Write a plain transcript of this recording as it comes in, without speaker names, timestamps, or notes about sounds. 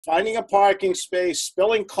finding a parking space,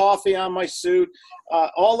 spilling coffee on my suit,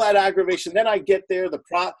 all that aggravation. Then I get there,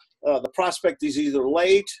 the prospect is either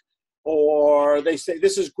late or they say,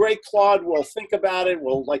 this is great, Claude, we'll think about it.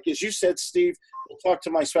 Well, like as you said, Steve, we'll talk to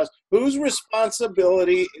my spouse. Whose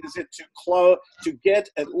responsibility is it to get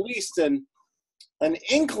at least an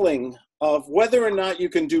inkling of whether or not you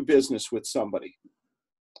can do business with somebody?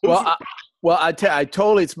 I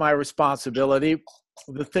totally, it's my responsibility.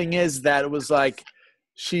 The thing is that it was like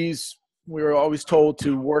we were always told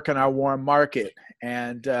to work on our warm market.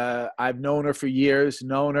 And I've known her for years,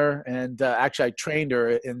 and actually I trained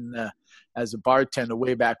her as a bartender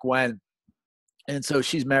way back when. And so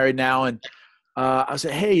she's married now. And I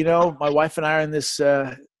said, hey, my wife and I are in this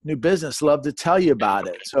new business. Love to tell you about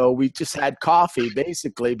it. So we just had coffee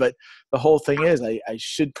basically. But the whole thing is I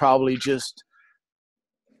should probably just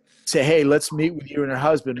say, hey, let's meet with you and her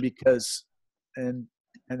husband because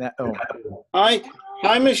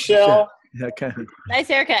Hi, Michelle. Okay. Nice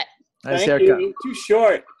haircut. Nice Thank haircut. you. Too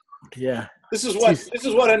short. Yeah. This is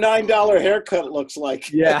what a $9 haircut looks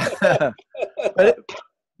like. Yeah.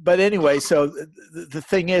 But anyway, so the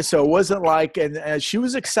thing is, so it wasn't like, and she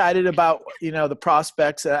was excited about, the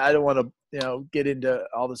prospects. I don't want to, get into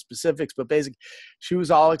all the specifics, but basically she was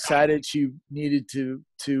all excited. She needed to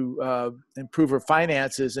improve her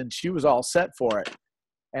finances and she was all set for it.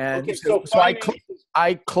 And okay, so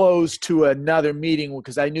I closed to another meeting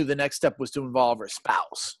because I knew the next step was to involve her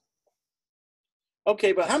spouse.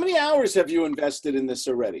 Okay, but how many hours have you invested in this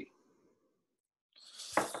already?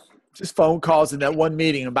 Just phone calls and that one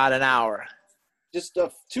meeting, about an hour. Just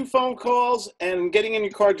 2 phone calls and getting in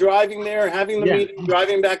your car, driving there, having the meeting,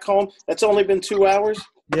 driving back home. That's only been 2 hours?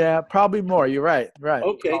 Yeah, probably more. You're right. Right.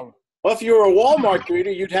 Okay. Well, if you were a Walmart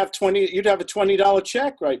greeter, you'd have a $20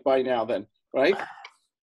 check right by now then, right?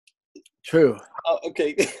 True.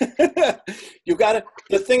 Okay. You got to,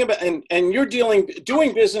 the thing about, and you're doing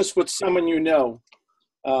business with someone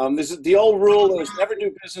this is the old rule is never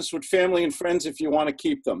do business with family and friends if you want to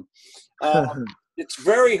keep them. It's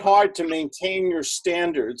very hard to maintain your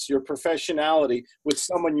standards, your professionality with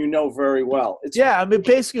someone you know very well.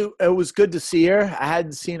 Basically, it was good to see her. I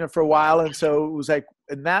hadn't seen her for a while, and so it was like,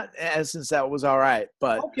 in that essence, that was all right.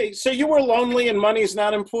 But okay, so you were lonely and money's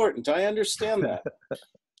not important. I understand that.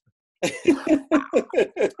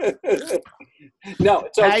 No,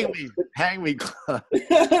 it's okay. Hang me.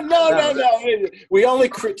 No. We only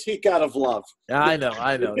critique out of love. I know.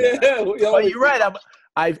 Well, you're right.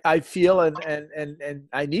 I feel and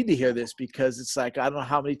I need to hear this because it's like I don't know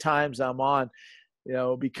how many times I'm on,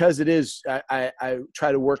 because it is. I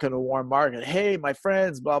try to work on a warm market. Hey, my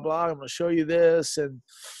friends, blah blah. I'm going to show you this, and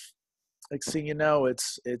next thing you know,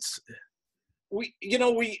 it's.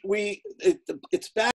 It's bad.